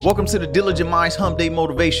Welcome to the Diligent Minds Humpday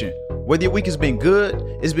Motivation. Whether your week has been good,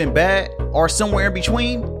 it's been bad, or somewhere in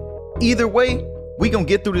between, either way, we gonna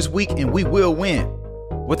get through this week and we will win.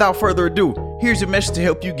 Without further ado, here's your message to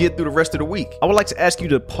help you get through the rest of the week. I would like to ask you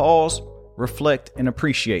to pause, reflect, and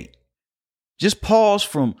appreciate. Just pause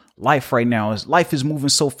from life right now. As life is moving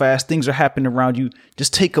so fast, things are happening around you.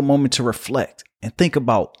 Just take a moment to reflect and think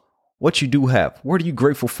about what you do have. What are you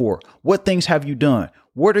grateful for? What things have you done?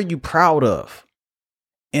 What are you proud of?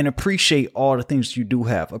 And appreciate all the things you do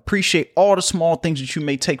have. Appreciate all the small things that you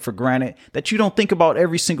may take for granted that you don't think about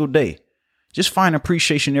every single day. Just find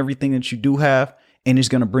appreciation in everything that you do have, and it's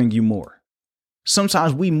going to bring you more.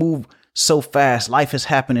 Sometimes we move so fast. Life is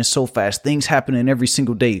happening so fast. Things happening every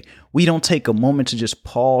single day. We don't take a moment to just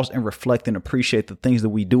pause and reflect and appreciate the things that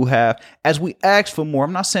we do have as we ask for more.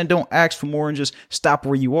 I'm not saying don't ask for more and just stop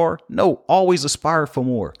where you are. No, always aspire for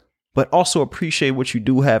more, but also appreciate what you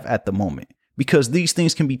do have at the moment. Because these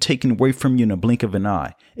things can be taken away from you in a blink of an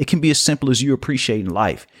eye. It can be as simple as you appreciating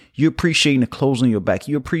life. You appreciating the clothes on your back.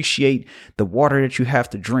 You appreciate the water that you have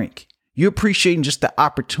to drink. You appreciating just the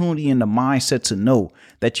opportunity and the mindset to know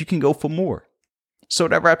that you can go for more. So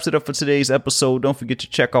that wraps it up for today's episode. Don't forget to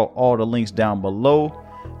check out all the links down below.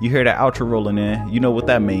 You hear that outro rolling in. You know what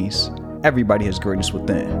that means. Everybody has greatness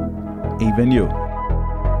within. Even you.